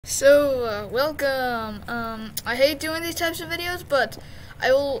Welcome. I hate doing these types of videos, but I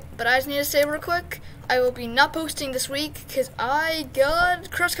just need to say real quick, I will be not posting this week because I got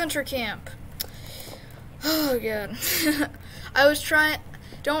cross-country camp. Oh god. I was trying,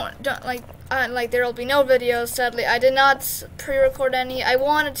 there will be no videos, sadly. I did not pre-record any. I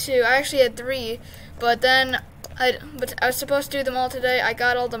wanted to. I actually had 3, but then I was supposed to do them all today. I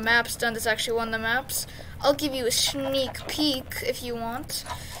got all the maps done. This is actually one of the maps. I'll give you a sneak peek if you want.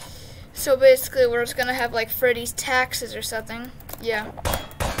 So basically, we're just gonna have like Freddy's taxes or something. Yeah.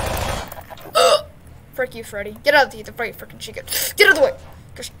 Frick you, Freddy. Get out of the fight, frickin' Chica. Get out of the way.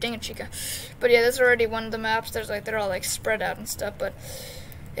 Gosh dang it, Chica. But yeah, this is already one of the maps. They're all like spread out and stuff. But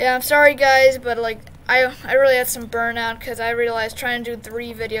yeah, I'm sorry guys, but like I really had some burnout because I realized trying to do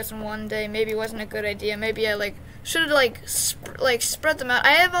 3 videos in one day maybe wasn't a good idea. Maybe I should have spread them out.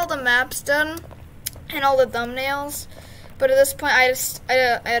 I have all the maps done and all the thumbnails. But at this point, I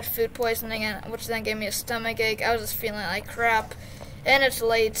had food poisoning, which then gave me a stomach ache. I was just feeling like crap, and it's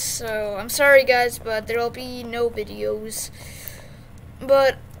late, so I'm sorry, guys, but there will be no videos.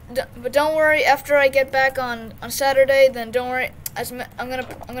 But don't worry. After I get back on Saturday, then don't worry. I'm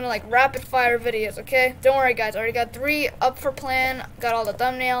gonna like rapid fire videos, okay? Don't worry, guys. I already got 3 up for plan. Got all the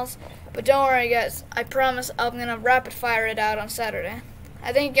thumbnails, but don't worry, guys. I promise I'm gonna rapid fire it out on Saturday.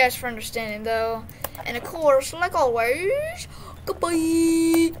 I thank you guys for understanding, though. And of course, like always,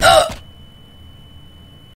 goodbye.